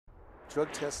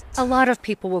Drug test. A lot of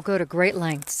people will go to great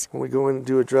lengths When we go in and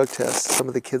do a drug test, some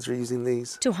of the kids are using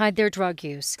these. to hide their drug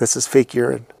use. This is fake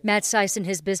urine. Matt Seiss and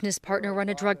his business partner run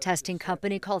a drug testing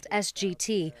company called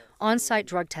SGT, on-site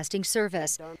drug testing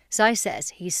service. Seiss says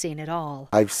he's seen it all.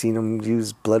 I've seen them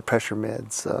use blood pressure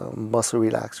meds, muscle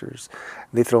relaxers.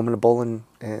 They throw them in a bowl and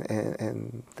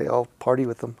they all party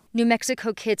with them. New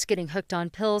Mexico kids getting hooked on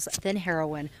pills, then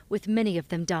heroin, with many of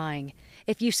them dying.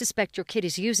 If you suspect your kid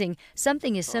is using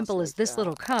something as simple as this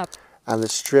little cup, And the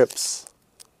strips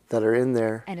that are in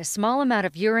there. and a small amount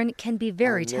of urine can be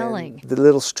very telling. The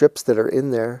little strips that are in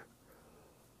there,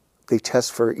 they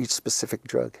test for each specific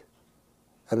drug.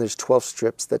 And there's 12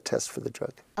 strips that test for the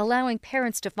drug. Allowing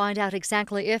parents to find out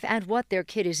exactly if and what their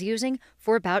kid is using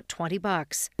for about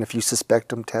 $20. And if you suspect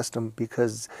them, test them,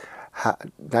 because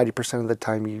 90% of the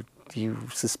time you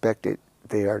suspect it,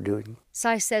 they are doing.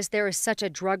 Seiss says there is such a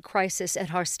drug crisis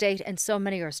in our state and so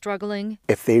many are struggling.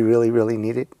 If they really, really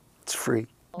need it, it's free.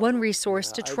 One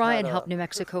resource to try and help New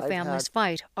Mexico families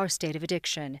fight our state of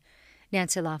addiction.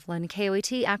 Nancy Laughlin,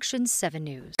 KOAT Action 7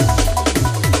 News.